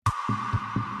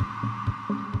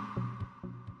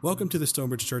Welcome to the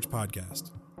Stonebridge Church Podcast.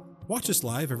 Watch us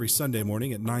live every Sunday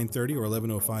morning at 9:30 or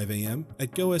 11:05 a.m.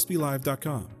 at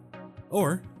GoSBLive.com.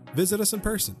 Or visit us in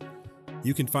person.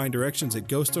 You can find directions at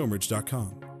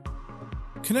GoStonebridge.com.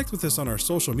 Connect with us on our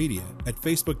social media at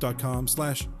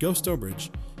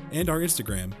Facebook.com/GoStonebridge and our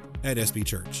Instagram at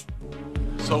SBChurch.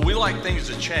 So we like things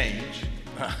to change,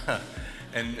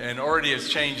 and already it's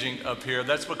changing up here.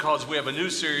 That's because we have a new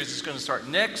series that's going to start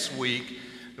next week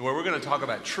where we're going to talk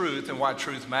about truth and why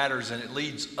truth matters, and it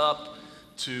leads up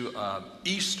to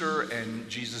Easter and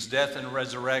Jesus' death and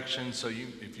resurrection. So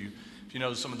if you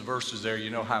know some of the verses there, you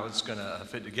know how it's going to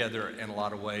fit together in a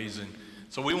lot of ways. And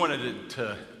so we wanted it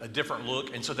to a different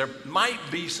look, and so there might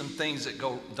be some things that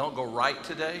don't go right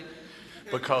today,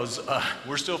 because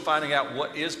we're still finding out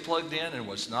what is plugged in and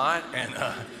what's not,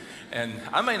 and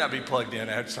I may not be plugged in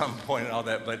at some point and all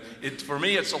that, but for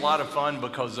me it's a lot of fun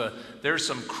because there's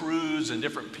some crews and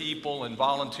different people and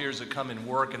volunteers that come and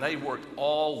work, and they worked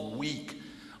all week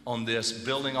on this,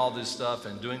 building all this stuff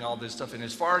and doing all this stuff, and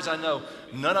as far as I know,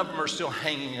 none of them are still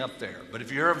hanging up there. But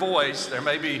if you hear a voice, there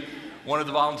may be one of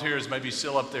the volunteers maybe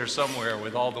still up there somewhere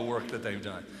with all the work that they've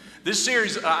done. This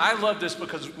series, I love this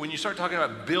because when you start talking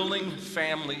about building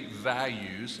family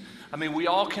values, I mean, we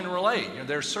all can relate. You know,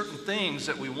 there are certain things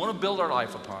that we want to build our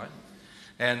life upon,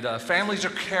 and families are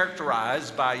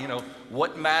characterized by,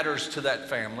 what matters to that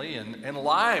family, and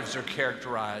lives are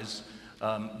characterized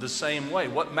the same way.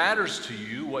 What matters to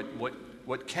you,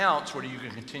 what counts, what you can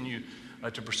continue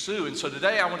to pursue. And so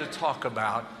today I want to talk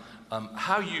about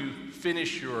how you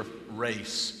finish your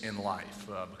race in life,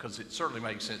 because it certainly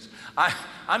makes sense.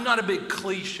 I'm not a big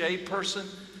cliche person.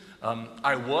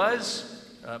 I was,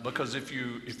 because if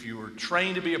you were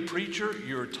trained to be a preacher,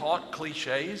 you're taught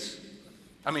cliches.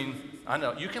 I mean, I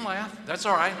know, you can laugh, that's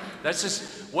all right. That's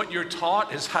just what you're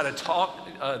taught, is how to talk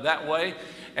that way.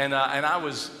 And I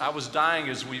was dying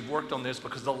as we've worked on this,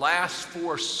 because the last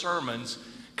 4 sermons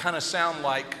kind of sound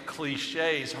like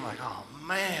cliches. I'm like, oh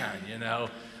man,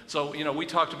 So, we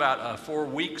talked about 4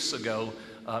 weeks ago,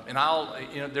 and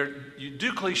you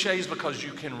do cliches because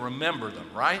you can remember them,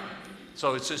 right?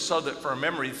 So it's just so that for a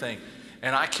memory thing.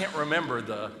 And I can't remember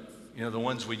the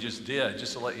ones we just did,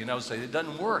 just to let you know, so it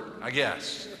doesn't work, I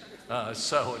guess.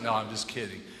 So, no, I'm just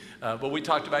kidding. But we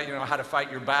talked about, how to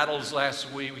fight your battles last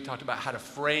week. We talked about how to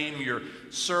frame your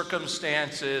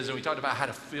circumstances, and we talked about how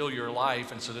to fill your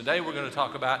life. And so today we're going to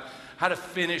talk about how to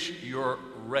finish your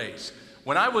race.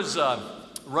 When I was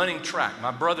running track,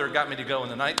 my brother got me to go in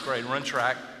the 9th grade run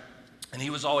track, and he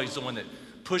was always the one that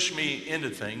pushed me into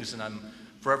things, and I'm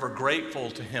forever grateful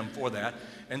to him for that.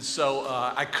 And so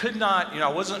I could not, I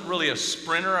wasn't really a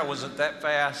sprinter. I wasn't that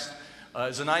fast.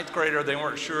 As a 9th grader, they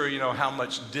weren't sure, how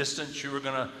much distance you were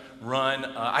going to run.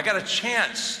 I got a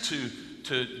chance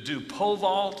to do pole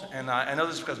vault, and I know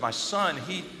this because my son,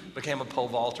 he became a pole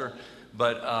vaulter.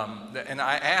 But, and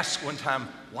I asked one time,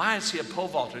 why is he a pole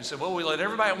vaulter? He said, well, we let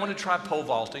everybody that want to try pole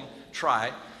vaulting try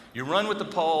it. You run with the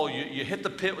pole, you hit the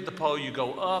pit with the pole, you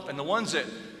go up, and the ones that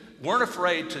weren't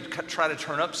afraid to try to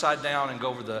turn upside down and go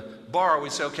over the bar,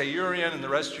 we say, okay, you're in and the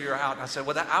rest of you are out. And I said,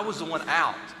 well, I was the one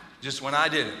out just when I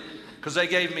did it, because they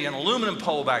gave me an aluminum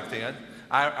pole back then.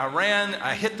 I ran,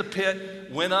 I hit the pit,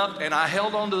 went up, and I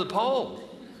held onto the pole.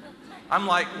 I'm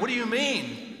like, what do you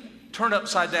mean, turn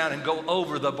upside down and go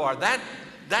over the bar?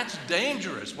 That's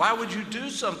dangerous. Why would you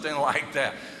do something like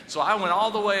that? So I went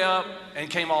all the way up and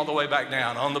came all the way back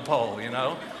down on the pole,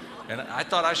 And I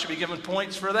thought I should be given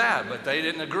points for that, but they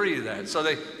didn't agree to that. So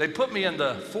they put me in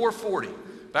the 440.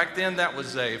 Back then, that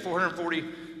was a 440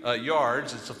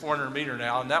 yards. It's a 400 meter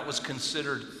now, and that was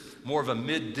considered more of a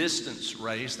mid-distance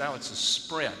race. Now it's a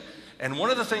sprint. And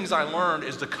one of the things I learned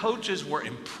is the coaches were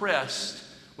impressed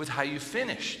with how you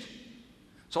finished.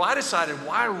 So I decided,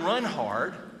 why run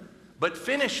hard, but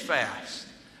finish fast?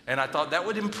 And I thought that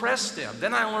would impress them.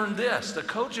 Then I learned this. The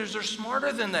coaches are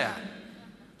smarter than that.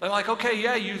 They're like, okay,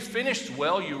 yeah, you finished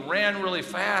well. You ran really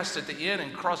fast at the end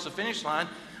and crossed the finish line,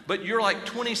 but you're like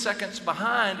 20 seconds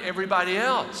behind everybody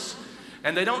else.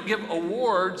 And they don't give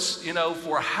awards,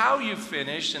 for how you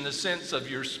finish in the sense of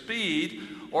your speed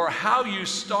or how you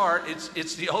start.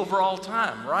 It's the overall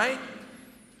time, right?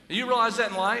 You realize that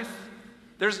in life?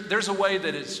 There's a way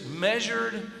that it's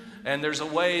measured, and there's a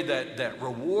way that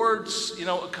rewards,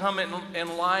 come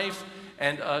in life.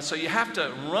 And so you have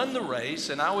to run the race.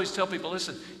 And I always tell people,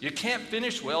 listen, you can't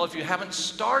finish well if you haven't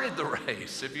started the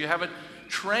race, if you haven't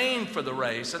trained for the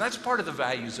race. And that's part of the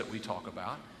values that we talk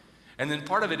about. And then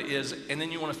part of it is, and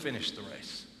then you want to finish the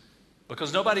race.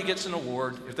 Because nobody gets an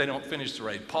award if they don't finish the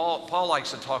race. Paul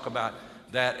likes to talk about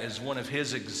that as one of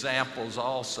his examples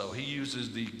also. He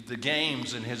uses the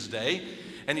games in his day.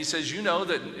 And he says, you know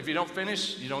that if you don't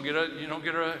finish, you don't get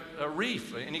a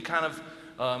wreath, any kind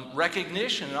of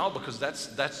recognition and all, because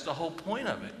that's the whole point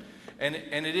of it.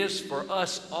 And it is for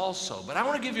us also. But I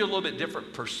want to give you a little bit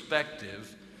different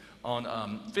perspective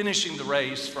on finishing the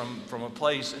race from a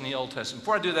place in the Old Testament.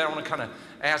 Before I do that, I want to kind of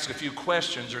ask a few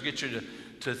questions or get you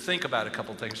to think about a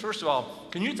couple things. First of all,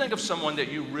 can you think of someone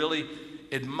that you really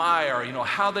admire,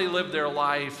 how they live their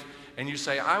life, and you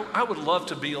say, I would love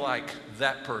to be like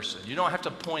that person? You don't have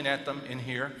to point at them in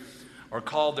here or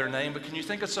call their name, but can you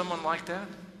think of someone like that?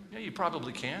 Yeah, you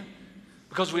probably can.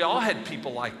 Because we all had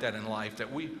people like that in life,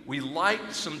 that we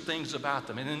liked some things about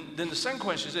them. And then the second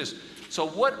question is this: so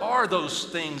what are those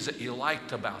things that you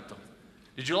liked about them?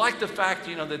 Did you like the fact,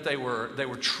 that they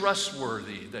were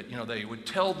trustworthy, that, they would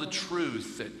tell the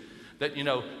truth, that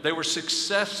they were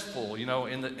successful,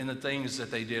 in the things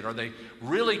that they did, or they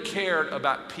really cared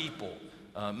about people?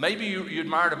 Maybe you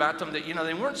admired about them that,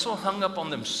 they weren't so hung up on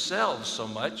themselves so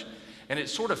much, and it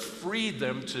sort of freed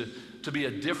them to be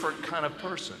a different kind of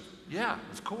person. Yeah,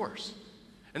 of course.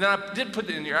 And then I did put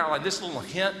it in your outline, this little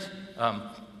hint.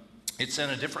 It's in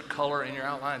a different color in your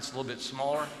outline. It's a little bit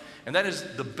smaller. And that is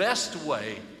the best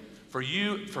way for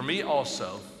me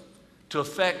also, to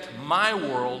affect my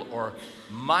world or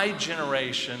my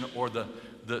generation or the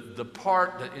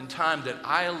part that in time that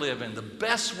I live in. The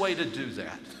best way to do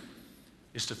that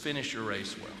is to finish your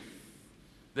race well.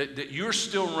 That you're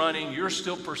still running, you're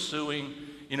still pursuing,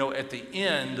 at the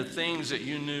end, the things that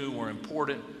you knew were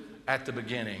important at the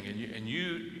beginning. And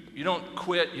you don't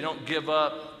quit, you don't give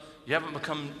up, you haven't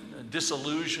become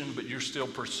disillusioned, but you're still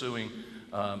pursuing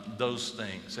those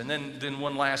things. And then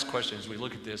one last question as we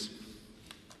look at this.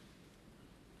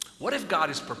 What if God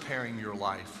is preparing your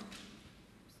life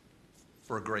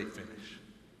for a great finish?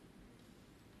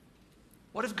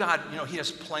 What if God, He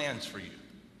has plans for you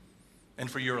and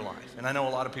for your life? And I know a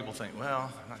lot of people think,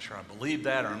 well, I'm not sure I believe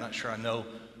that, or I'm not sure I know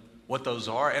what those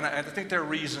are. And I think there are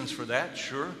reasons for that,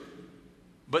 sure.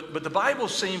 But the Bible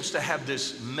seems to have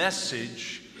this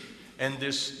message and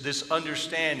this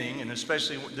understanding, and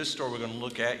especially this story we're going to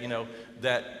look at,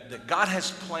 that God has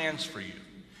plans for you.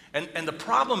 And the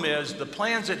problem is the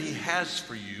plans that He has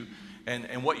for you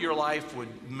and what your life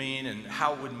would mean and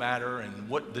how it would matter and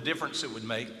what the difference it would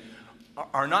make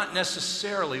are not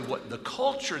necessarily what the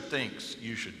culture thinks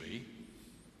you should be.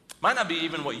 Might not be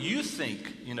even what you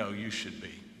think, you should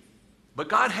be. But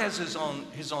God has His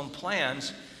own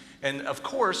plans. And of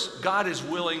course, God is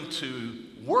willing to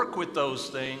work with those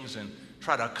things and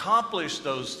try to accomplish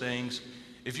those things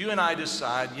if you and I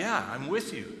decide, yeah, I'm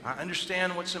with you. I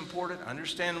understand what's important. I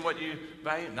understand what you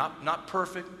value. Not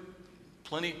perfect.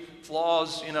 Plenty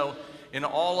flaws, in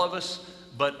all of us.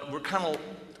 But we're kind of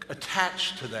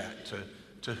attached to that,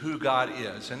 to who God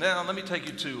is. And now let me take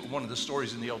you to one of the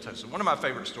stories in the Old Testament. One of my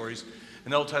favorite stories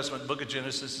in the Old Testament, book of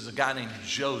Genesis, is a guy named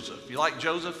Joseph. You like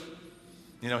Joseph?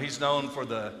 He's known for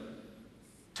the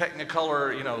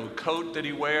Technicolor, coat that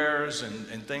he wears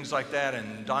and things like that,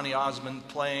 and Donny Osmond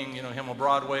playing, him on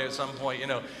Broadway at some point,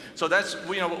 So that's,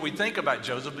 what we think about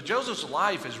Joseph. But Joseph's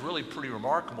life is really pretty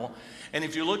remarkable. And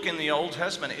if you look in the Old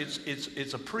Testament,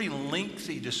 it's a pretty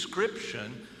lengthy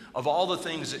description of all the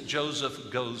things that Joseph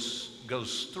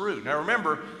goes through. Now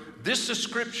remember, this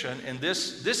description and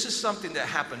this is something that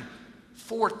happened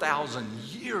 4,000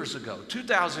 years ago,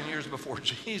 2,000 years before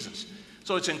Jesus.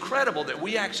 So it's incredible that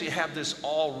we actually have this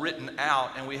all written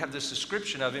out, and we have this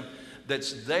description of him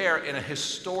that's there in a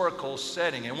historical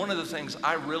setting. And one of the things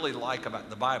I really like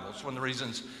about the Bible, it's one of the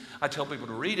reasons I tell people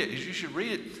to read it, is you should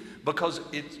read it because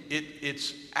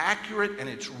it's accurate and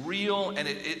it's real, and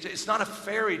it's not a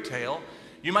fairy tale.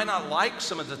 You might not like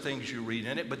some of the things you read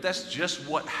in it, but that's just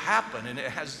what happened, and it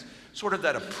has sort of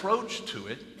that approach to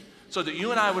it so that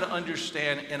you and I would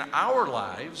understand in our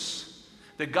lives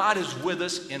that God is with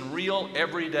us in real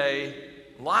everyday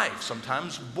life,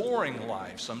 sometimes boring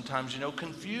life, sometimes,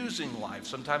 confusing life,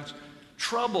 sometimes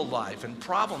troubled life and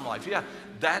problem life. Yeah,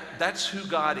 that's who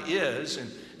God is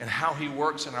and how He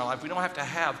works in our life. We don't have to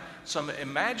have some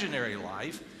imaginary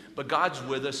life, but God's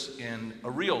with us in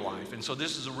a real life. And so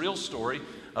this is a real story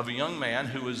of a young man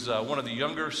who was one of the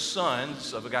younger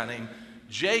sons of a guy named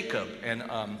Jacob. And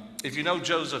if you know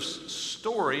Joseph's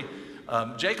story,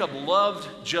 Jacob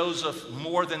loved Joseph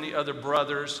more than the other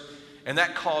brothers, and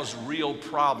that caused real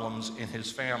problems in his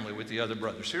family with the other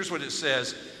brothers. Here's what it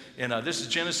says, this is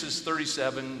Genesis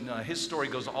 37. His story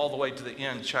goes all the way to the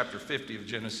end, chapter 50 of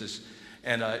Genesis,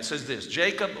 and it says this: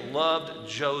 Jacob loved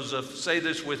Joseph, say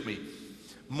this with me,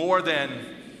 more than,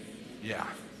 yeah.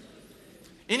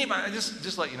 Anybody,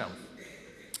 just let you know,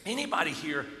 Anybody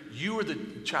here, you were the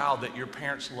child that your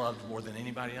parents loved more than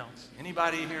anybody else?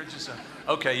 Anybody here just,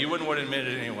 okay, you wouldn't want to admit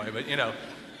it anyway, but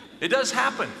it does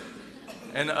happen.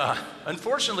 And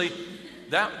unfortunately,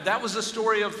 that was the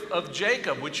story of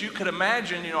Jacob, which you could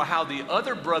imagine, how the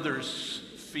other brothers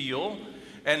feel.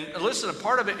 And listen, a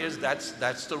part of it is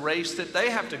that's the race that they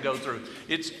have to go through.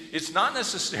 It's not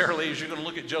necessarily, as you're going to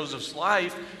look at Joseph's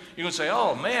life, you're going to say,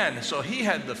 oh man, so he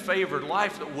had the favored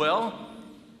life. Well,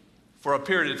 for a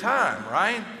period of time,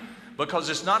 right? Because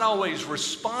it's not always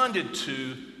responded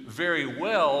to very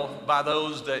well by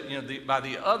those that, by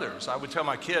the others. I would tell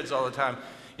my kids all the time,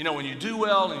 when you do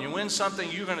well and you win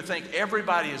something, you're going to think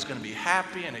everybody is going to be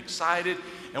happy and excited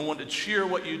and want to cheer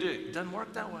what you do. It doesn't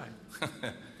work that way.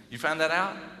 You found that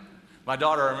out? My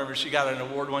daughter, I remember she got an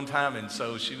award one time, and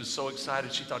so she was so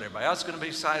excited. She thought everybody else was going to be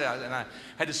excited, and I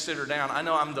had to sit her down. I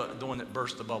know I'm the one that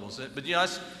burst the bubbles, but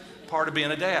that's part of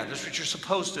being a dad. That's what you're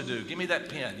supposed to do. Give me that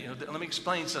pen. Let me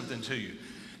explain something to you.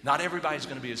 Not everybody's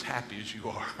going to be as happy as you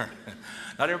are.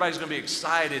 Not everybody's going to be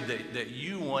excited that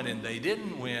you won and they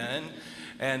didn't win.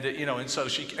 And and so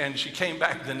she came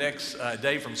back the next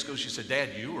day from school. She said, "Dad,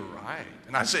 you were right."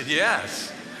 And I said,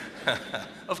 "Yes,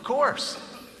 of course."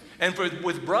 And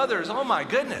with brothers, oh my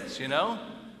goodness,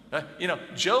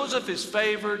 Joseph is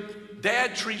favored.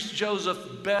 Dad treats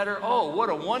Joseph better. Oh,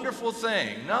 what a wonderful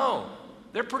thing. No,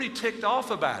 they're pretty ticked off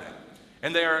about it,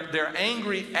 and they're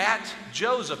angry at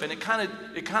Joseph, and it kind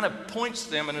of points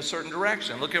them in a certain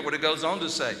direction. Look at what it goes on to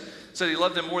say. It said he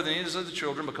loved them more than any of the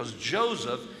children because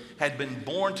Joseph had been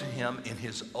born to him in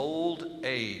his old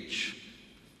age.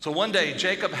 So one day,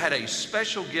 Jacob had a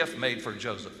special gift made for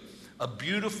Joseph, a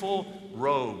beautiful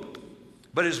robe.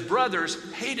 But his brothers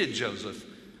hated Joseph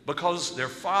because their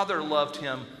father loved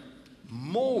him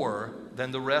more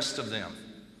than the rest of them.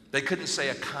 They couldn't say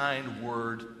a kind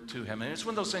word to him. And it's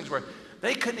one of those things where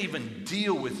they couldn't even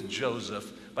deal with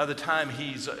Joseph by the time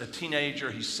he's a teenager.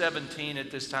 He's 17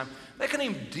 at this time. They couldn't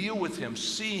even deal with him,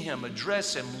 see him,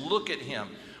 address him, look at him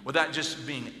without just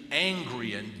being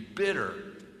angry and bitter.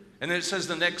 And then it says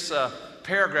the next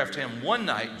paragraph to him, one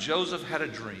night Joseph had a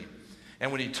dream.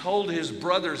 And when he told his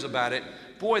brothers about it,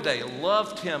 boy, they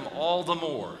loved him all the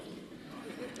more.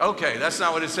 Okay, that's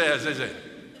not what it says, is it?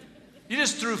 You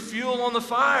just threw fuel on the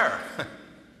fire.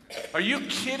 Are you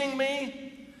kidding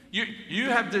me? You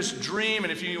have this dream,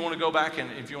 and if you want to go back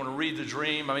and if you want to read the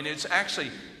dream, it's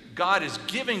actually, God is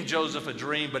giving Joseph a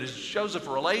dream, but as Joseph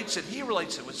relates it, he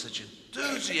relates it with such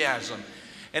enthusiasm.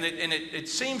 And it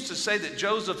seems to say that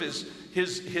Joseph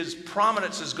his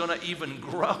prominence is going to even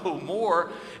grow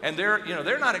more, and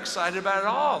they're not excited about it at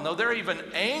all. No, they're even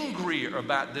angry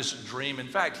about this dream. In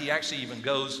fact, he actually even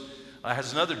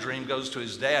has another dream, goes to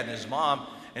his dad and his mom,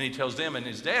 and he tells them, and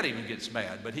his dad even gets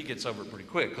mad, but he gets over it pretty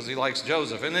quick because he likes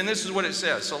Joseph. And then this is what it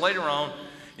says. So later on,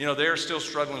 they're still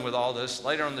struggling with all this.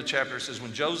 Later on in the chapter, it says,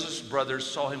 when Joseph's brothers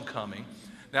saw him coming.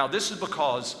 Now, this is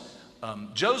because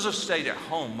Joseph stayed at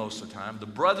home most of the time. The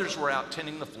brothers were out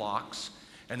tending the flocks,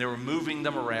 and they were moving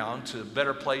them around to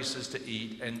better places to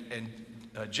eat. And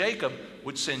Jacob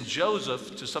would send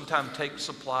Joseph to sometimes take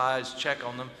supplies, check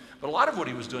on them. But a lot of what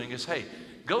he was doing is, hey,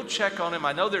 go check on them.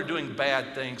 I know they're doing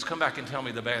bad things. Come back and tell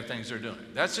me the bad things they're doing.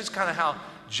 That's just kind of how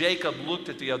Jacob looked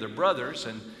at the other brothers,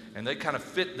 and they kind of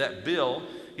fit that bill.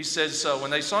 He says, so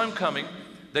when they saw him coming,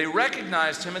 they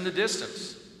recognized him in the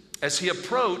distance. As he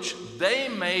approached, they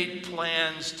made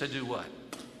plans to do what?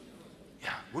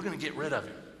 Yeah, we're going to get rid of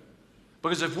him.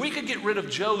 Because if we could get rid of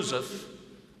Joseph,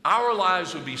 our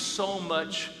lives would be so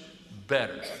much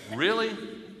better. Really?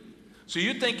 So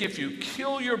you think if you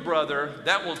kill your brother,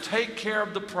 that will take care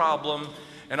of the problem,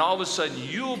 and all of a sudden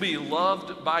you'll be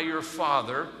loved by your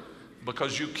father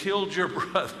because you killed your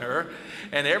brother,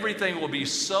 and everything will be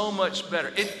so much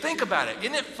better. Think about it.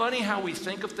 Isn't it funny how we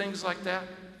think of things like that?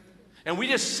 And we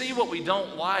just see what we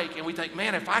don't like, and we think,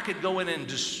 man, if I could go in and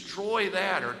destroy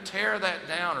that or tear that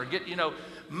down or get,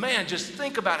 man, just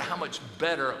think about how much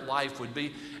better life would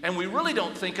be. And we really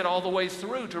don't think it all the way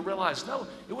through to realize, no,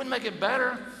 it wouldn't make it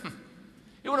better.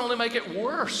 It would only make it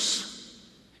worse.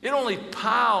 It only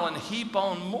pile and heap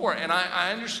on more. And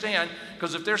I understand,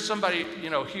 because if there's somebody,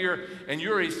 here, and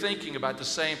you're already thinking about the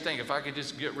same thing, if I could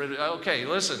just get rid of it, okay,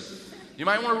 listen, you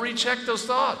might want to recheck those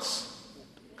thoughts.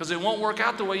 Because it won't work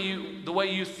out the way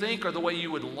you think or the way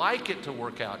you would like it to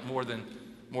work out, more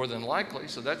than likely.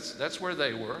 So that's where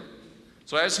they were.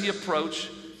 So as he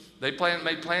approached, they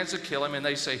made plans to kill him, and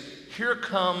they say, here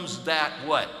comes that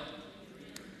what?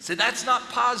 See, that's not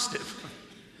positive.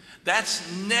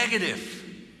 That's negative.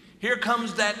 Here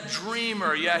comes that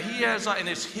dreamer. Yeah, he has, and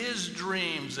it's his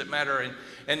dreams that matter.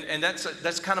 And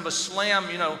that's kind of a slam,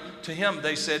 to him.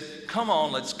 They said, come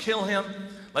on, let's kill him.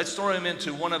 let's throw him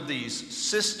into one of these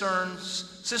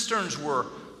cisterns. Cisterns were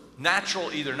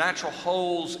either natural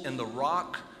holes in the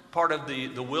rock, part of the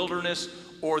wilderness,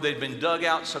 or they'd been dug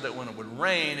out so that when it would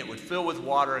rain, it would fill with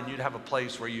water and you'd have a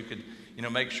place where you could,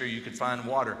 make sure you could find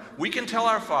water. We can tell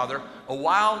our Father, a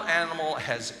wild animal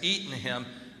has eaten him,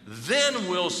 then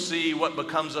we'll see what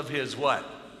becomes of his what?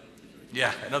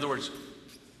 Yeah, in other words,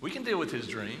 we can deal with his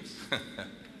dreams.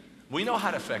 We know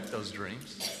how to affect those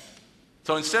dreams.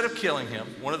 So instead of killing him,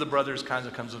 one of the brothers kind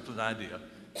of comes up with an idea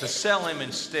to sell him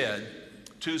instead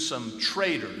to some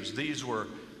traders. These were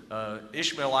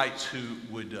Ishmaelites who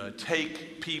would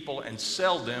take people and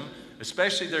sell them,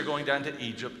 especially they're going down to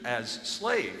Egypt, as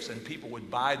slaves. And people would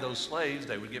buy those slaves,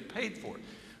 they would get paid for it.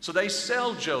 So they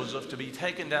sell Joseph to be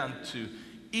taken down to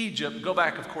Egypt, go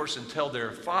back, of course, and tell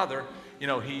their father,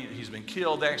 he's been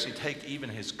killed. They actually take even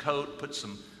his coat, put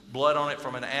some blood on it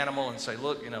from an animal and say,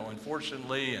 look,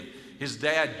 unfortunately, and his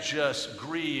dad just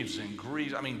grieves and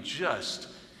grieves. I mean, just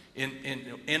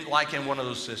like in one of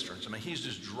those cisterns. I mean, he's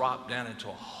just dropped down into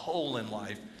a hole in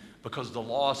life because of the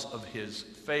loss of his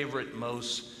favorite,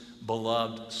 most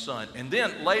beloved son. And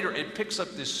then later it picks up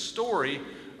this story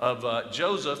of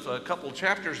Joseph a couple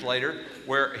chapters later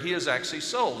where he is actually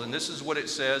sold. And this is what it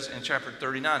says in chapter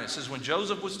 39. It says, when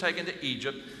Joseph was taken to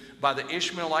Egypt by the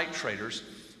Ishmaelite traders,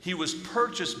 he was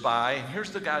purchased by, and here's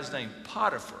the guy's name,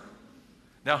 Potiphar.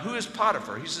 Now, who is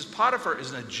Potiphar? He says Potiphar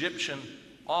is an Egyptian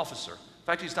officer. In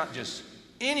fact, he's not just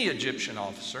any Egyptian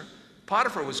officer.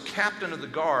 Potiphar was captain of the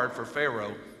guard for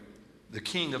Pharaoh, the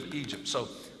king of Egypt. So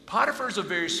Potiphar is a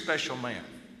very special man.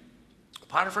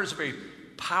 Potiphar is a very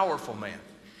powerful man.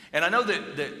 And I know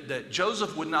that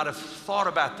Joseph would not have thought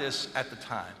about this at the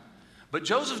time. But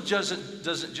Joseph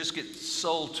doesn't just get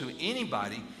sold to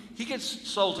anybody. He gets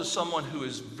sold to someone who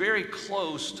is very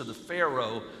close to the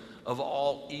Pharaoh of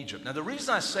all Egypt. Now, the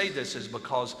reason I say this is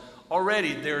because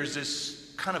already there's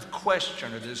this kind of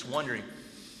question or this wondering,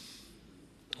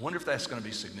 I wonder if that's going to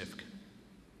be significant.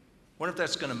 I wonder if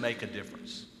that's going to make a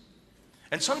difference.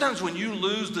 And sometimes when you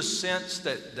lose the sense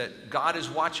that God is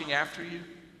watching after you,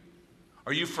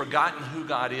 or you've forgotten who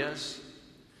God is,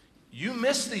 you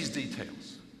miss these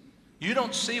details. You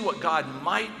don't see what God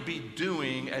might be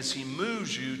doing as he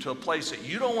moves you to a place that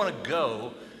you don't want to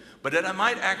go, but that it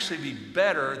might actually be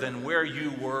better than where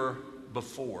you were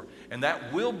before. And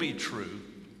that will be true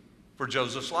for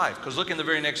Joseph's life. Because look in the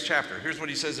very next chapter. Here's what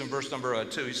he says in verse number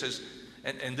 2. He says,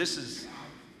 and this is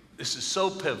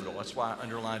so pivotal. That's why I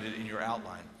underlined it in your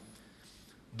outline.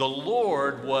 The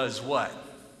Lord was what?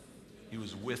 He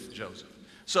was with Joseph.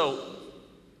 So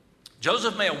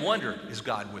Joseph may have wondered, is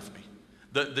God with me?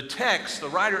 The text, the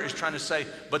writer is trying to say,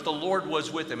 but the Lord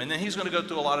was with him. And then he's going to go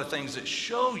through a lot of things that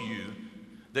show you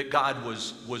that God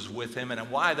was with him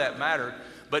and why that mattered.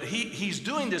 But he's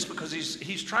doing this because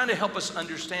he's trying to help us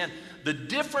understand the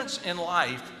difference in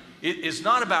life. It is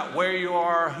not about where you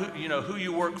are, who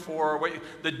you work for.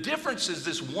 The difference is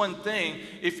this one thing,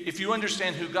 if you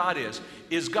understand who God is.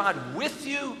 Is God with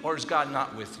you or is God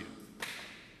not with you?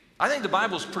 I think the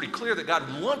Bible is pretty clear that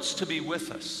God wants to be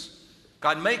with us.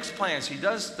 God makes plans. He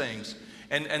does things.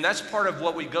 And that's part of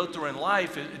what we go through in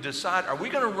life, decide, are we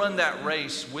going to run that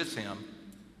race with him?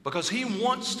 Because he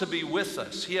wants to be with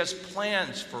us. He has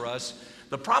plans for us.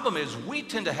 The problem is we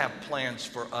tend to have plans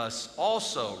for us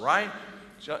also, right?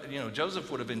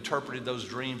 Joseph would have interpreted those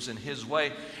dreams in his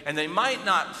way, and they might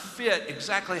not fit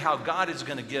exactly how God is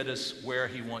going to get us where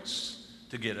he wants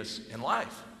to get us in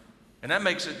life. And that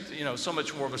makes it, so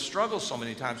much more of a struggle so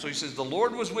many times. So he says, the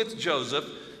Lord was with Joseph.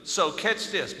 So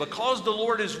catch this, because the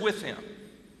Lord is with him,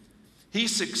 he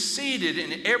succeeded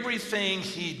in everything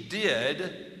he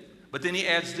did. But then he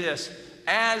adds this,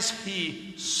 as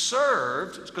he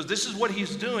served, because this is what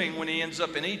he's doing when he ends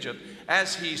up in Egypt,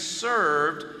 as he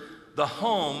served the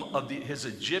home of his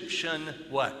Egyptian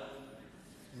what?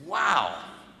 Wow.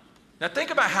 Now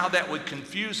think about how that would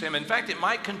confuse him. In fact, it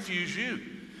might confuse you.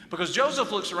 Because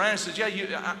Joseph looks around and says,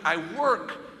 yeah, I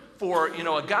work for,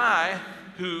 a guy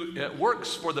who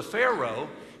works for the Pharaoh.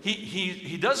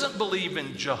 He doesn't believe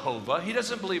in Jehovah. He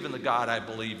doesn't believe in the God I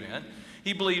believe in.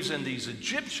 He believes in these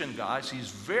Egyptian gods. He's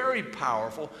very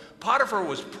powerful. Potiphar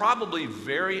was probably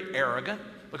very arrogant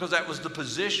because that was the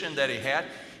position that he had.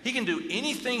 He can do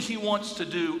anything he wants to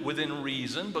do within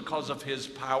reason because of his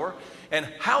power. And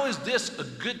how is this a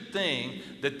good thing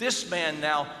that this man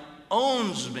now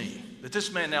owns me? That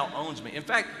this man now owns me. In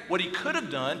fact, what he could have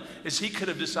done is he could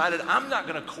have decided, I'm not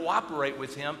going to cooperate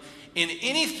with him in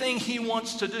anything he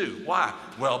wants to do. Why?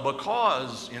 Well,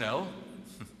 because,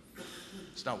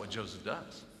 it's not what Joseph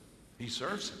does. He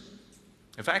serves him.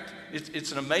 In fact,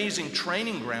 it's an amazing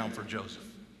training ground for Joseph.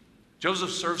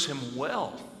 Joseph serves him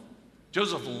well.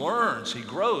 Joseph learns, he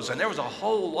grows, and there was a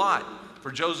whole lot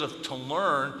for Joseph to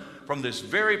learn from this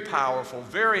very powerful,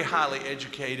 very highly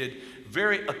educated,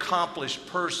 very accomplished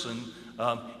person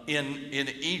in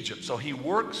Egypt. So he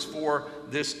works for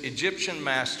this Egyptian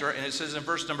master, and it says in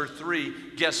verse number 3,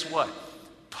 guess what?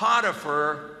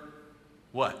 Potiphar,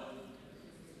 what?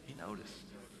 He noticed.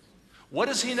 What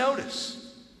does he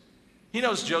notice? He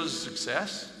knows Joseph's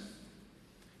success.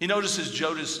 He notices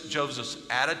Joseph's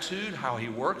attitude, how he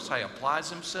works, how he applies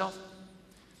himself.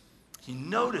 He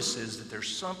notices that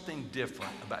there's something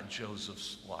different about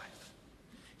Joseph's life.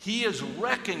 He is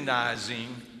recognizing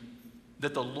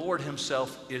that the Lord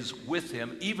himself is with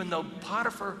him, even though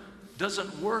Potiphar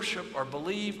doesn't worship or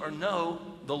believe or know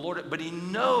the Lord, but he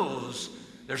knows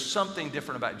there's something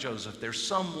different about Joseph. There's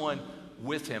someone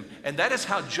with him. And that is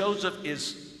how Joseph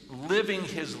is living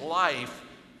his life,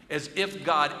 as if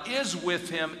God is with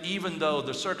him, even though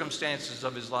the circumstances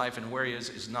of his life and where he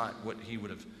is not what he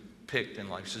would have picked in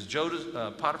life. It says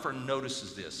Potiphar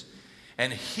notices this,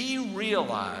 and he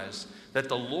realized that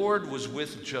the Lord was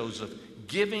with Joseph,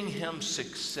 giving him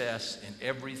success in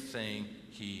everything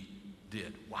he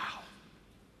did. Wow.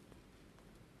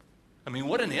 I mean,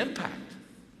 what an impact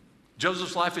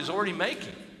Joseph's life is already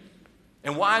making.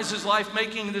 And why is his life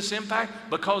making this impact?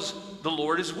 Because the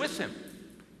Lord is with him.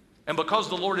 And because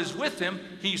the Lord is with him,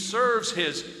 he serves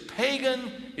his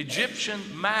pagan Egyptian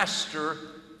master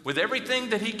with everything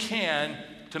that he can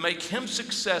to make him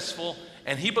successful,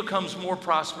 and he becomes more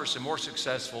prosperous and more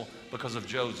successful because of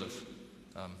Joseph.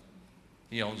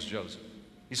 He owns Joseph.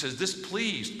 He says, this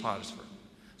pleased Potiphar.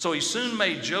 So he soon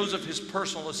made Joseph his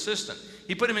personal assistant.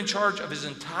 He put him in charge of his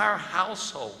entire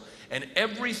household and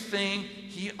everything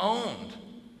he owned.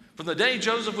 From the day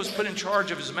Joseph was put in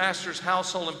charge of his master's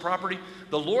household and property,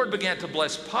 the Lord began to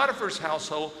bless Potiphar's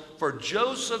household for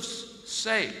Joseph's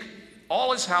sake.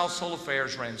 All his household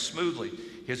affairs ran smoothly.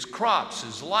 His crops,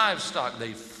 his livestock,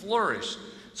 they flourished.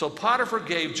 So Potiphar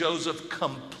gave Joseph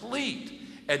complete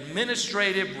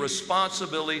administrative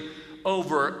responsibility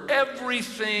over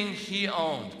everything he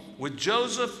owned. With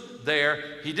Joseph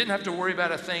there, he didn't have to worry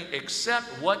about a thing except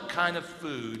what kind of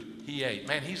food he ate.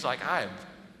 Man, he's like, I have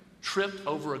tripped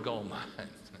over a gold mine.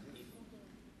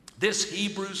 This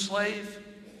Hebrew slave,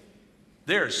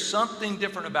 there's something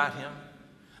different about him.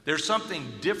 There's something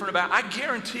different about, I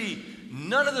guarantee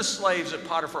none of the slaves that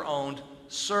Potiphar owned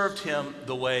served him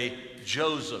the way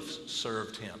Joseph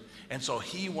served him. And so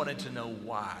he wanted to know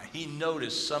why. He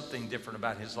noticed something different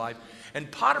about his life.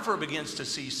 And Potiphar begins to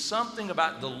see something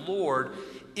about the Lord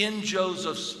in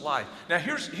Joseph's life. Now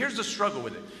here's the struggle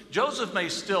with it. Joseph may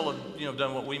still have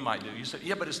done what we might do. You say,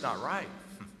 yeah, but it's not right.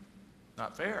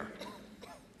 Not fair.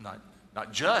 Not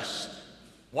just.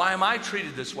 Why am I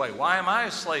treated this way? Why am I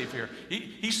a slave here?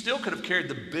 He still could have carried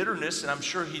the bitterness, and I'm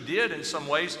sure he did in some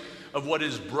ways, of what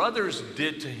his brothers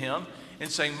did to him, and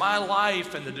saying my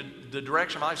life and the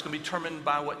direction of my life is going to be determined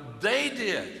by what they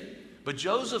did. But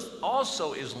Joseph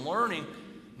also is learning,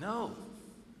 no,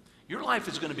 your life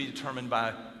is going to be determined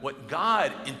by what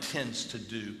God intends to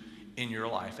do in your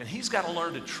life. And he's got to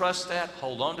learn to trust that,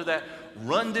 hold on to that,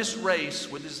 run this race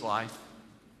with his life,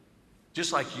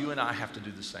 just like you and I have to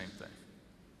do the same thing.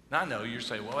 Now I know you're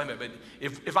saying, well, wait a minute,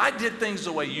 but if I did things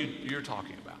the way you're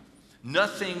talking about,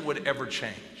 nothing would ever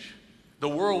change. The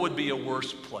world would be a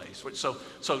worse place.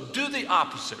 So do the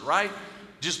opposite, right?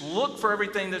 Just look for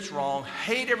everything that's wrong,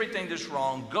 hate everything that's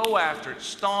wrong, go after it,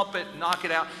 stomp it, knock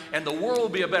it out, and the world will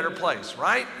be a better place,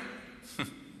 right?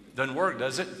 Doesn't work,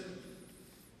 does it?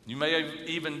 You may have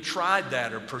even tried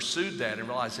that or pursued that and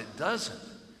realized it doesn't.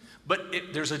 But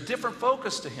there's a different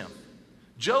focus to him.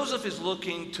 Joseph is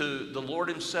looking to the Lord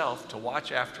himself to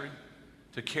watch after him,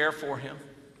 to care for him,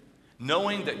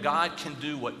 knowing that God can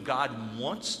do what God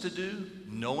wants to do.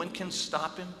 No one can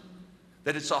stop him.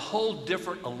 That it's a whole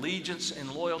different allegiance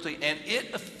and loyalty, and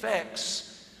it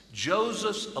affects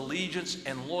Joseph's allegiance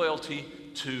and loyalty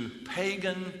to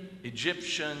pagan,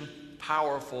 Egyptian,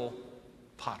 powerful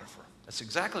Potiphar. That's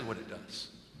exactly what it does.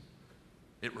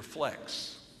 It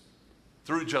reflects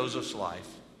through Joseph's life,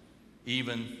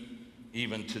 even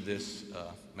to this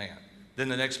man. Then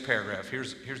the next paragraph,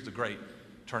 here's the great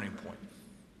turning point.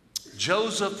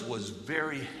 Joseph was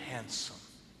very handsome.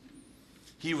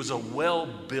 He was a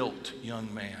well-built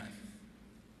young man.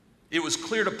 It was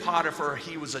clear to Potiphar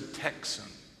he was a Texan.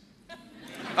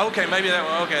 Okay, maybe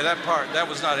that part, that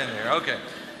was not in there. Okay.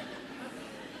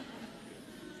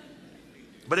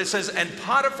 But it says, and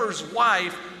Potiphar's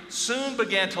wife soon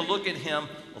began to look at him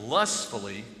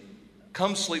lustfully.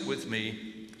 Come sleep with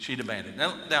me, she demanded.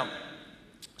 Now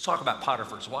let's talk about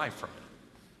Potiphar's wife for a minute.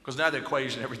 Because now the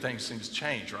equation, everything seems to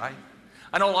change, right?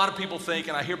 I know a lot of people think,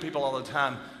 and I hear people all the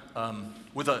time,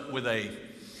 with a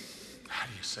how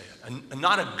do you say it?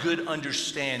 Not a good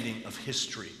understanding of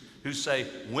history, who say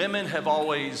women have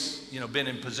always, been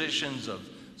in positions of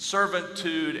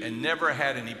servitude and never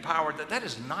had any power. That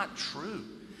is not true.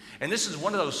 And this is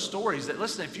one of those stories that,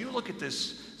 listen, if you look at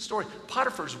this story,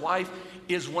 Potiphar's wife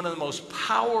is one of the most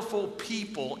powerful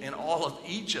people in all of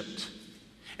Egypt.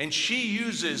 And she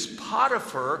uses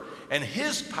Potiphar and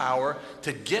his power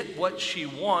to get what she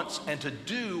wants and to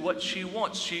do what she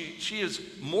wants. She is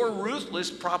more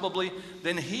ruthless probably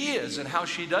than he is in how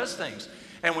she does things.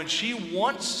 And when she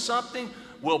wants something,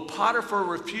 will Potiphar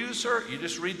refuse her? You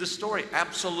just read the story.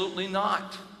 Absolutely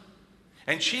not.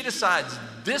 And she decides,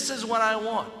 this is what I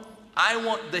want. I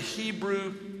want the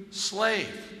Hebrew slave.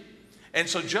 And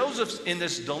so Joseph's in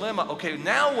this dilemma. Okay,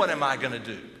 now what am I going to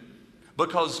do?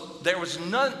 Because there was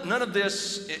none of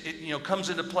this, comes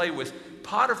into play with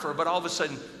Potiphar, but all of a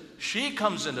sudden she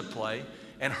comes into play,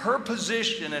 and her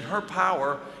position and her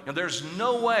power, there's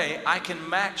no way I can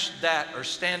match that or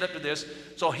stand up to this.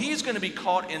 So he's going to be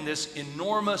caught in this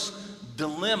enormous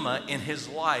dilemma in his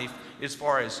life as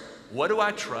far as what do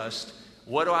I trust,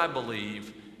 what do I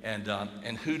believe, and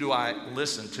who do I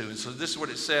listen to? And so this is what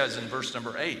it says in verse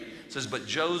number 8. It says, but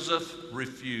Joseph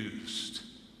refused.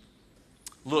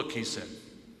 Look, he said,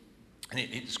 and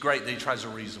it's great that he tries to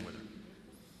reason with her.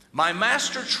 My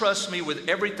master trusts me with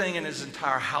everything in his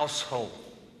entire household.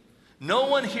 No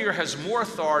one here has more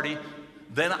authority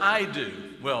than I do.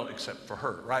 Well, except for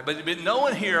her, right? But no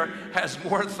one here has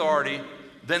more authority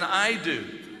than I do.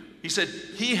 He said,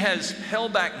 he has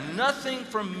held back nothing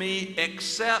from me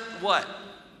except what?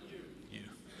 You.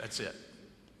 That's it.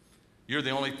 You're the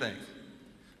only thing.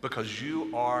 Because you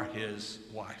are his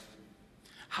wife.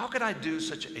 How could I do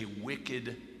such a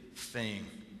wicked thing?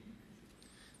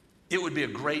 It would be a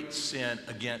great sin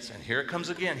against, and here it comes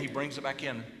again, he brings it back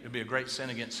in. It would be a great sin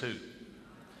against who?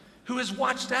 Who has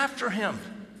watched after him.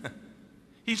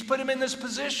 He's put him in this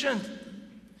position.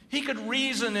 He could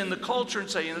reason in the culture and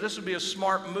say, this would be a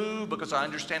smart move because I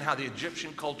understand how the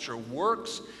Egyptian culture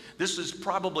works. This is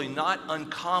probably not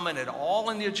uncommon at all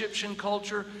in the Egyptian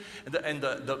culture, and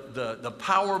the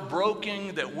power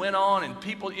broking that went on, and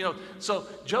people, So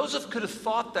Joseph could have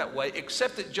thought that way,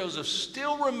 except that Joseph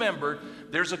still remembered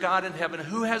there's a God in heaven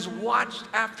who has watched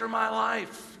after my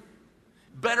life.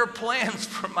 Better plans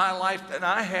for my life than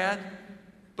I had,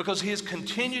 because he has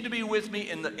continued to be with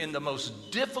me in the most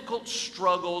difficult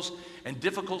struggles and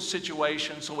difficult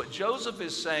situations. So what Joseph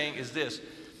is saying is this: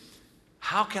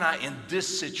 how can I, in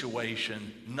this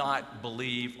situation, not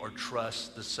believe or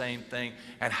trust the same thing?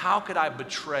 And how could I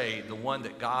betray the one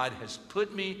that God has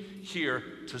put me here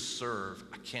to serve?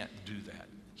 I can't do that.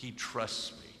 He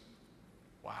trusts me.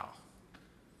 Wow.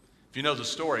 If you know the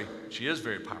story, she is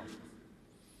very powerful.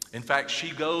 In fact,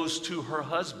 she goes to her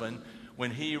husband when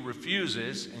he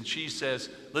refuses, and she says,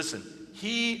 listen,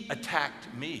 he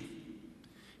attacked me.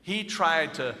 He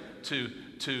tried to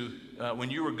when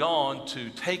you were gone, to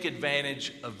take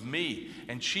advantage of me.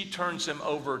 And she turns him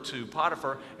over to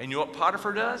Potiphar. And you know what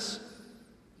Potiphar does?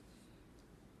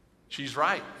 She's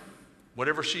right.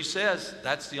 Whatever she says,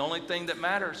 that's the only thing that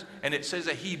matters. And it says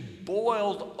that he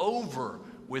boiled over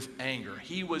with anger.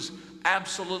 He was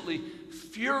absolutely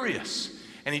furious.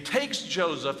 And he takes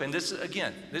Joseph, and this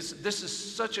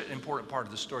is such an important part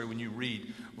of the story when you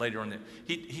read later on.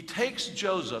 He takes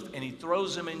Joseph and he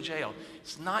throws him in jail.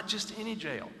 It's not just any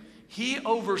jail. He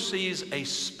oversees a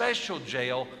special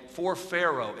jail for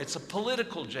Pharaoh. It's a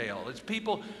political jail. It's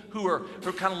people who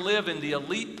kind of live in the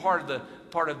elite part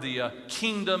of the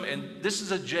kingdom, and this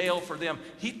is a jail for them.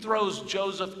 He throws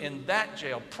Joseph in that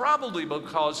jail, probably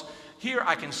because here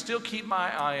I can still keep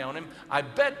my eye on him. I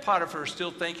bet Potiphar is still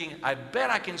thinking, I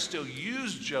bet I can still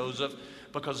use Joseph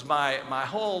because my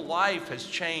whole life has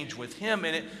changed with him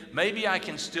in it. Maybe I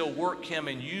can still work him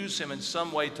and use him in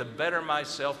some way to better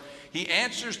myself. He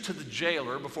answers to the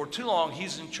jailer. Before too long,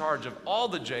 he's in charge of all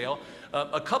the jail.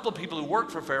 A couple of people who work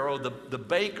for Pharaoh, the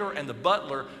baker and the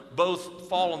butler, both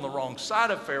fall on the wrong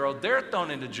side of Pharaoh. They're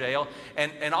thrown into jail,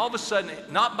 and all of a sudden,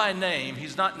 not by name,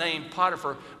 he's not named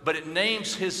Potiphar, but it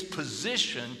names his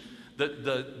position.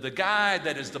 The guy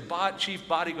that is the chief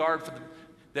bodyguard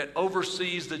that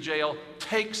oversees the jail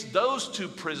takes those two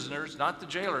prisoners, not the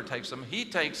jailer takes them, he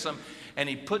takes them, and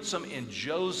he puts them in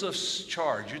Joseph's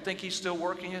charge. You think he's still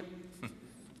working it?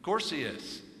 Of course he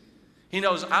is. He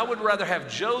knows, I would rather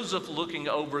have Joseph looking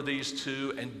over these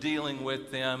two and dealing with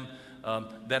them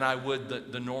than I would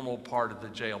the normal part of the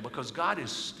jail, because God is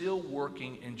still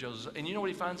working in Joseph. And you know what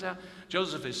he finds out?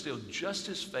 Joseph is still just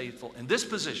as faithful in this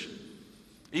position,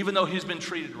 even though he's been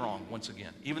treated wrong once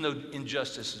again, even though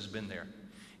injustice has been there.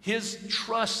 His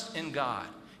trust in God,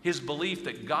 his belief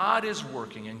that God is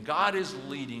working and God is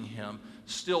leading him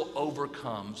still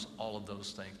overcomes all of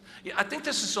those things. Yeah, I think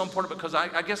this is so important because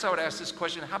I guess I would ask this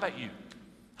question, how about you?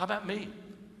 How about me?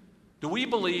 Do we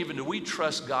believe and do we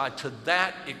trust God to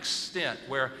that extent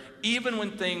where even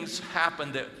when things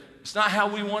happen that it's not how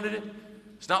we wanted it,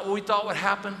 it's not what we thought would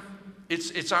happen,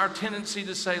 it's our tendency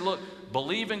to say, look,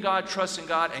 believe in God, trust in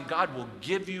God, and God will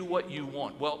give you what you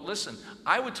want. Well, listen,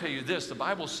 I would tell you this. The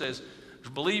Bible says,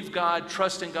 believe God,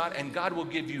 trust in God, and God will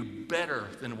give you better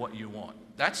than what you want.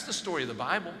 That's the story of the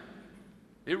Bible.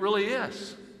 It really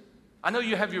is. I know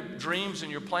you have your dreams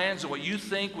and your plans and what you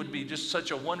think would be just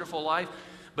such a wonderful life,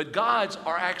 but God's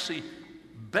are actually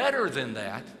better than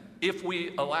that if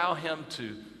we allow him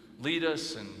to lead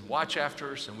us and watch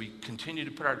after us and we continue to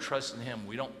put our trust in him.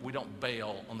 We don't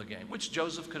bail on the game, which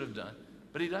Joseph could have done,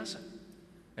 but he doesn't.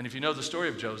 And if you know the story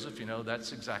of Joseph, you know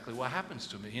that's exactly what happens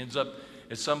to him. He ends up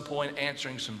at some point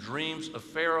answering some dreams of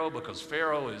Pharaoh because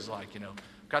Pharaoh is like,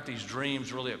 got these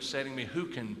dreams really upsetting me. Who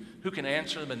can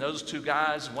answer them? And those two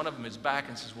guys, one of them is back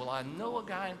and says, well, I know a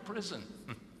guy in prison.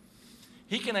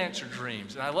 He can answer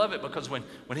dreams. And I love it because when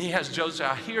he has Joseph,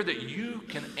 I hear that you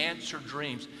can answer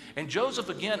dreams. And Joseph,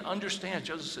 again, understands.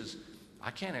 Joseph says,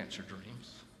 I can't answer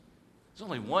dreams. There's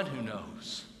only one who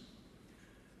knows.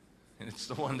 And it's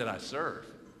the one that I serve.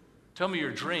 Tell me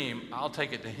your dream, I'll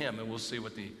take it to him, and we'll see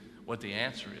what the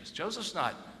answer is. Joseph's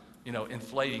not,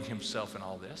 inflating himself in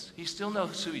all this. He still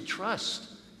knows who he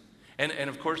trusts. And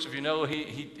of course, if you know,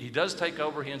 he does take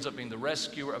over. He ends up being the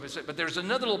rescuer of his. But there's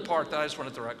another little part that I just want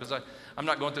to throw out because I'm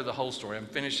not going through the whole story. I'm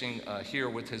finishing here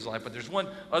with his life. But there's one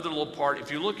other little part.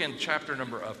 If you look in chapter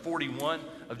number 41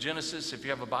 of Genesis, if you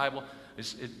have a Bible,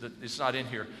 it's not in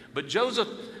here. But Joseph,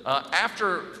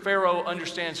 after Pharaoh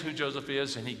understands who Joseph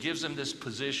is and he gives him this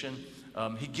position,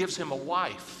 he gives him a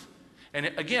wife. And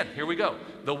again, here we go.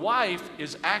 The wife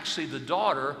is actually the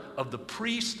daughter of the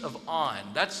priest of On.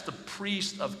 That's the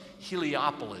priest of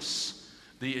Heliopolis,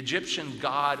 the Egyptian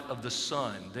god of the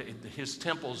sun, his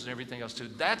temples and everything else too.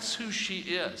 That's who she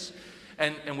is.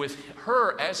 And with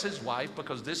her as his wife,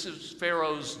 because this is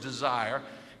Pharaoh's desire,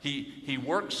 he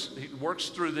works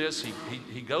through this,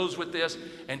 he goes with this,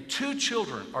 and 2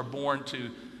 children are born to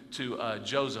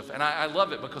Joseph. And I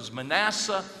love it because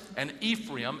Manasseh and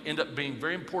Ephraim end up being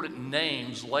very important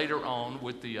names later on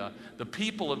with the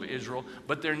people of Israel,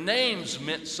 but their names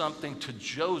meant something to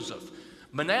Joseph.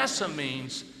 Manasseh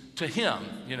means to him,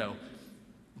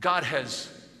 God has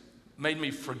made me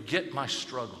forget my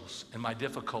struggles and my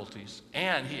difficulties,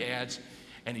 and he adds,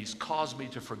 and he's caused me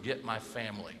to forget my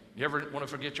family. You ever want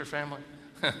to forget your family?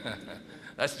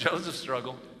 That's Joseph's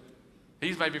struggle.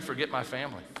 He's made me forget my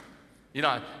family.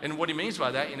 And what he means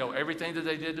by that, everything that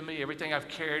they did to me, everything I've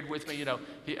carried with me,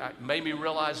 he made me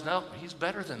realize, no, he's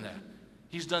better than that.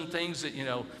 He's done things that,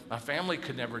 my family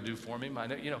could never do for me.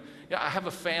 I have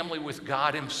a family with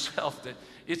God himself that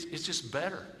it's just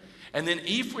better. And then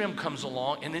Ephraim comes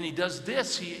along, and then he does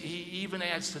this. He even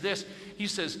adds to this. He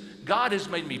says, God has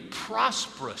made me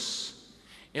prosperous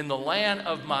in the land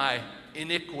of my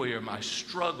iniquity or my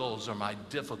struggles or my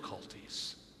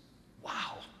difficulties.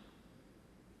 Wow.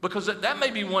 Because that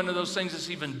may be one of those things that's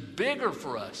even bigger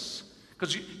for us.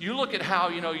 Because you look at how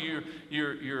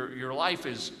your life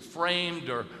is framed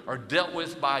or dealt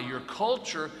with by your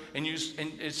culture, and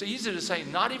it's easy to say,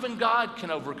 not even God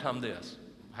can overcome this.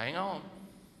 Hang on.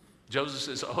 Joseph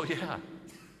says, oh yeah.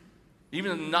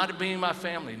 Even not being my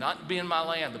family, not being my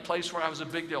land, the place where I was a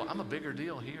big deal, I'm a bigger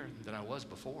deal here than I was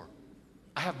before.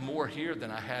 I have more here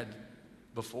than I had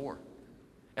before.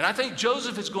 And I think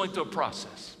Joseph is going through a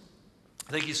process.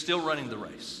 I think he's still running the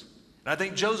race. And I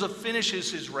think Joseph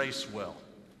finishes his race well.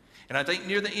 And I think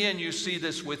near the end you see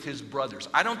this with his brothers.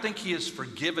 I don't think he has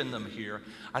forgiven them here.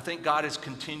 I think God has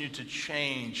continued to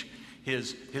change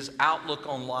his outlook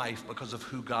on life because of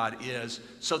who God is,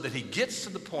 so that he gets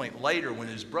to the point later when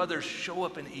his brothers show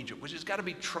up in Egypt, which has got to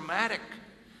be traumatic.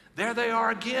 There they are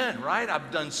again, right?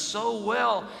 I've done so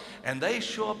well, and they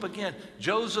show up again.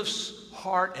 Joseph's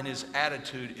heart and his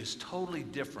attitude is totally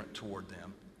different toward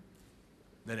them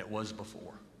than it was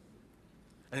before.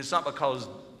 And it's not because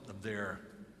of their,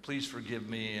 please forgive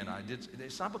me, and I did.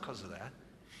 It's not because of that.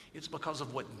 It's because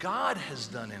of what God has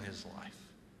done in his life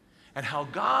and how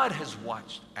God has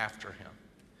watched after him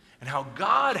and how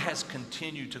God has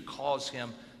continued to cause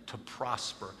him to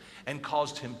prosper and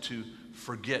caused him to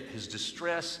forget his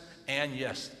distress and,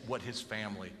 yes, what his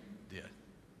family did.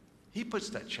 He puts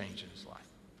that change in his life.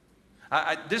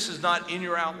 This is not in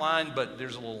your outline, but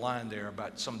there's a little line there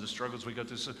about some of the struggles we go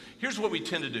through. So here's what we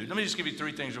tend to do. Let me just give you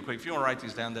 3 things real quick. If you want to write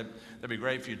these down, that'd be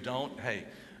great. If you don't, hey,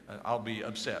 I'll be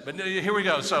upset. But here we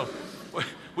go. So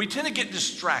we tend to get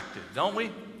distracted, don't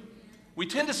we? We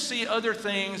tend to see other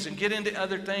things and get into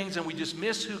other things, and we just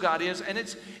miss who God is. And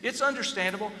it's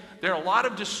understandable. There are a lot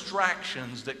of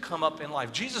distractions that come up in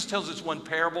life. Jesus tells us one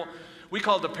parable. We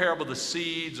call it the parable of the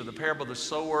seeds or the parable of the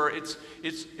sower.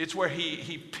 It's where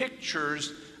he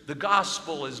pictures the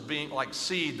gospel as being like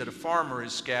seed that a farmer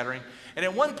is scattering. And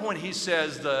at one point he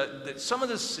says that some of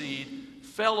the seed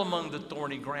fell among the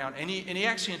thorny ground. And he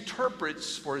actually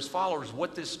interprets for his followers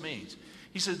what this means.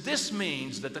 He says this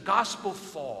means that the gospel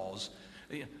falls,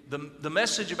 the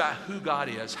message about who God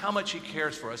is, how much he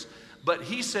cares for us. But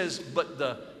he says, but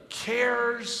the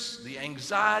cares, the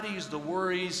anxieties, the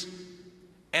worries,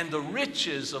 and the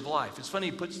riches of life, it's funny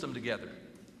he puts them together,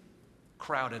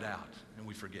 crowd it out, and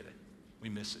we forget it. We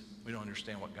miss it. We don't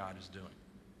understand what God is doing.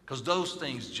 Because those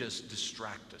things just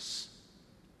distract us.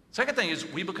 Second thing is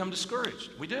we become discouraged.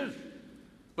 We do.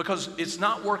 Because it's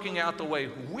not working out the way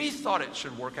we thought it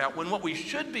should work out, when what we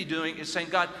should be doing is saying,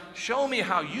 God, show me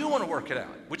how you want to work it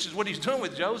out, which is what he's doing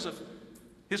with Joseph.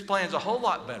 His plan's a whole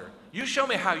lot better. You show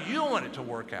me how you want it to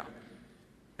work out.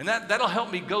 And that'll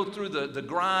help me go through the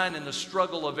grind and the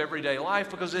struggle of everyday life,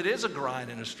 because it is a grind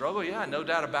and a struggle, yeah, no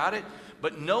doubt about it.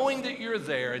 But knowing that you're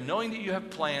there and knowing that you have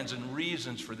plans and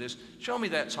reasons for this, show me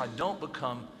that so I don't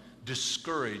become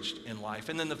discouraged in life.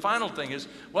 And then the final thing is,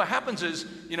 what happens is,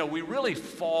 we really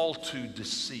fall to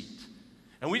deceit.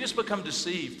 And we just become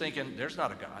deceived thinking, there's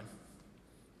not a God.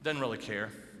 Doesn't really care.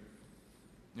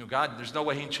 God, there's no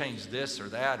way he can change this or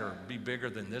that or be bigger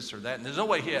than this or that. And there's no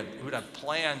way he would have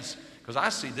plans, because I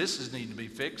see this is needing to be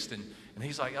fixed. And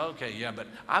he's like, okay, yeah, but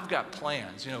I've got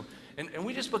plans, And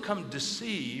we just become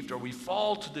deceived, or we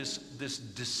fall to this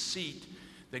deceit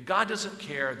that God doesn't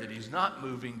care, that he's not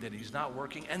moving, that he's not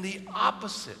working. And the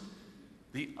opposite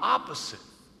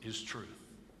is true.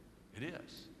 It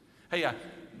is. Hey,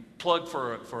 plug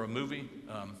for a movie.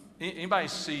 Anybody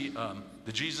see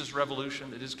the Jesus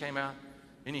Revolution that just came out?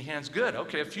 Any hands? Good.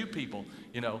 Okay, a few people.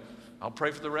 I'll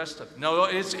pray for the rest of it. No,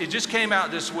 it just came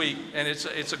out this week, and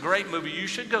it's a great movie. You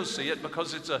should go see it,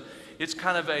 because it's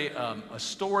kind of a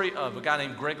story of a guy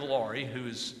named Greg Laurie, who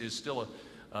is still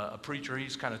a preacher.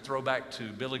 He's kind of throwback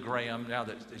to Billy Graham now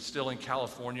that he's still in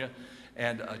California.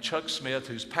 And Chuck Smith,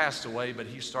 who's passed away, but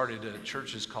he started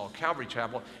churches called Calvary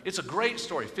Chapel. It's a great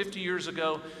story. 50 years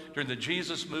ago, during the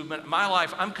Jesus movement, my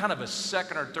life, I'm kind of a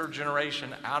second or third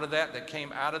generation out of that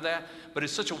came out of that. But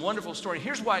it's such a wonderful story.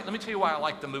 Here's why. Let me tell you why I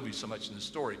like the movie so much and the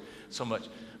story so much.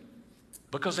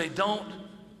 Because they don't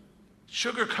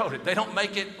sugarcoat it. They don't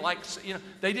make it like,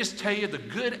 they just tell you the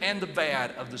good and the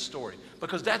bad of the story,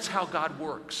 because that's how God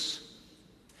works.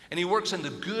 And he works in the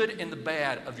good and the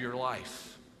bad of your life.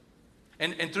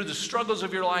 And through the struggles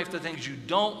of your life, the things you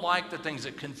don't like, the things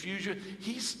that confuse you,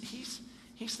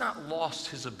 he's not lost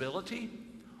his ability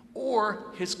or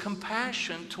his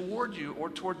compassion toward you or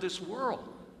toward this world.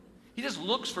 He just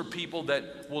looks for people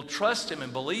that will trust him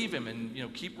and believe him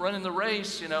and keep running the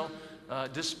race,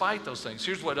 despite those things.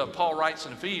 Here's what Paul writes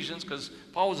in Ephesians, because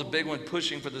Paul was a big one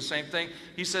pushing for the same thing.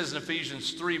 He says in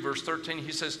Ephesians 3, verse 13,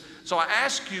 he says, so I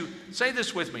ask you, say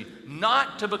this with me,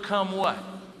 not to become what?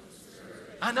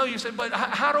 I know you said, but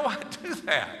how do I do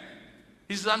that?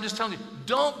 He says, I'm just telling you,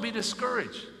 don't be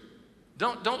discouraged.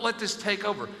 Don't let this take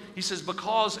over. He says,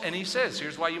 and he says,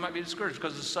 here's why you might be discouraged,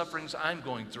 because of the sufferings I'm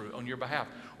going through on your behalf,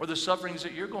 or the sufferings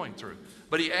that you're going through.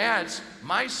 But he adds,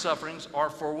 my sufferings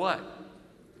are for what?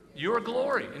 Your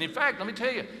glory. And in fact, let me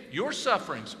tell you, your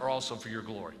sufferings are also for your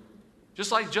glory.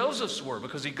 Just like Joseph's were,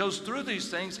 because he goes through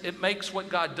these things, it makes what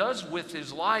God does with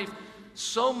his life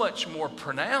so much more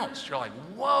pronounced. You're like,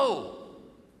 whoa.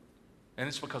 And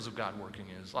it's because of God working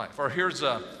in his life. Or here's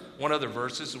one other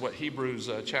verse. This is what Hebrews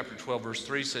chapter 12, verse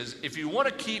 3 says. If you want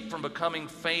to keep from becoming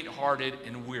faint-hearted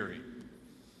and weary,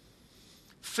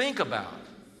 think about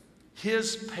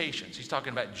his patience. He's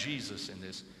talking about Jesus in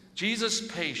this. Jesus'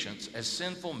 patience as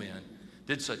sinful men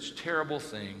did such terrible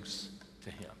things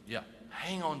to him. Yeah,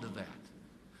 hang on to that.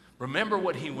 Remember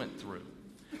what he went through.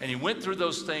 And he went through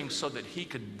those things so that he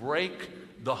could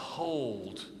break the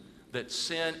hold that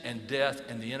sin and death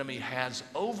and the enemy has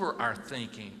over our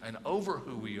thinking and over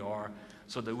who we are,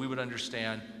 so that we would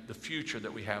understand the future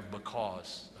that we have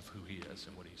because of who he is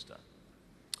and what he's done.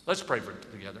 Let's pray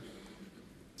together.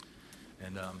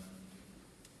 And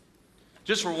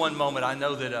just for one moment, I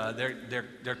know that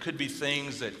there could be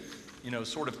things that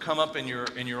sort of come up in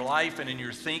your life and in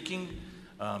your thinking,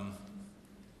 and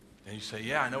you say,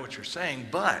 "Yeah, I know what you're saying,"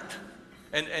 but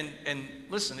and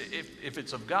listen, if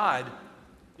it's of God,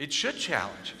 it should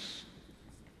challenge us,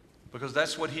 because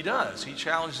that's what he does. He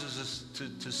challenges us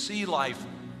to see life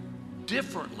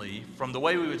differently from the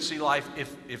way we would see life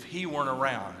if he weren't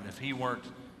around, and if he weren't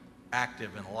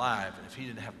active and alive, and if he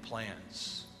didn't have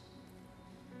plans.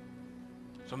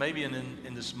 So maybe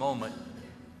in this moment,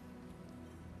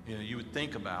 you would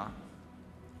think about,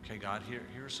 okay, God,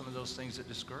 here are some of those things that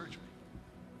discourage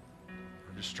me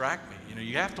or distract me.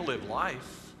 You have to live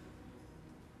life,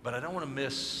 but I don't want to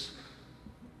miss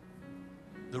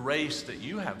the race that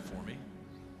you have for me,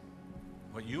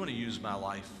 what you want to use my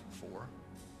life for.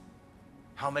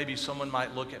 How maybe someone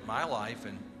might look at my life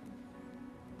and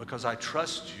because I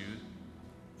trust you,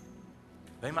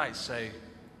 they might say,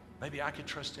 maybe I could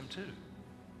trust him too.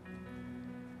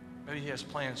 Maybe he has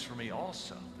plans for me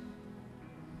also.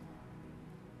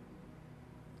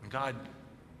 And God,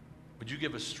 would you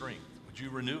give us strength? Would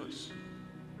you renew us?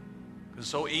 Because it's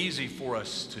so easy for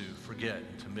us to forget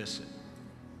and to miss it.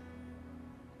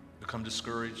 Become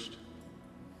discouraged.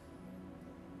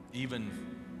 Even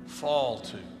fall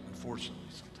to, unfortunately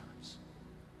sometimes,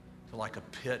 to like a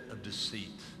pit of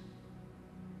deceit.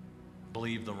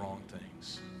 Believe the wrong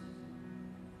things.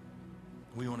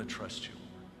 We want to trust you, Lord.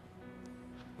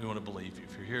 We want to believe you.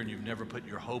 If you're here and you've never put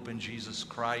your hope in Jesus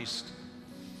Christ,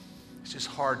 it's just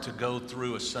hard to go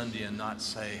through a Sunday and not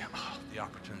say, oh, the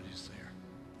opportunity's there.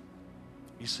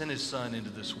 He sent his son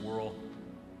into this world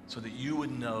so that you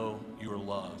would know you are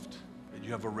loved, that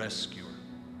you have a rescuer.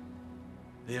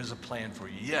 There's a plan for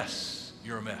you. Yes,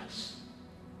 you're a mess.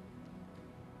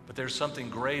 But there's something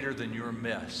greater than your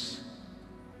mess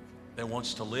that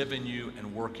wants to live in you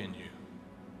and work in you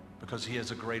because he has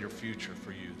a greater future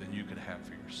for you than you could have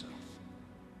for yourself.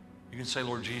 You can say,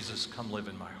 Lord Jesus, come live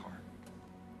in my heart.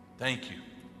 Thank you.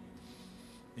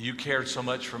 You cared so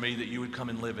much for me that you would come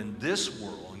and live in this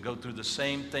world and go through the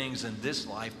same things in this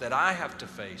life that I have to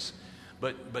face,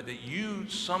 but that you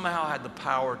somehow had the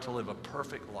power to live a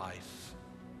perfect life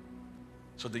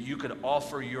so that you could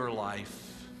offer your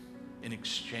life in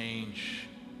exchange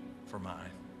for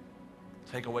mine.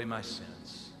 Take away my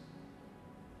sins.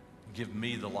 Give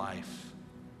me the life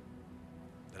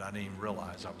that I didn't even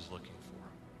realize I was looking for.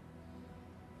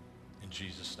 In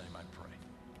Jesus' name I pray.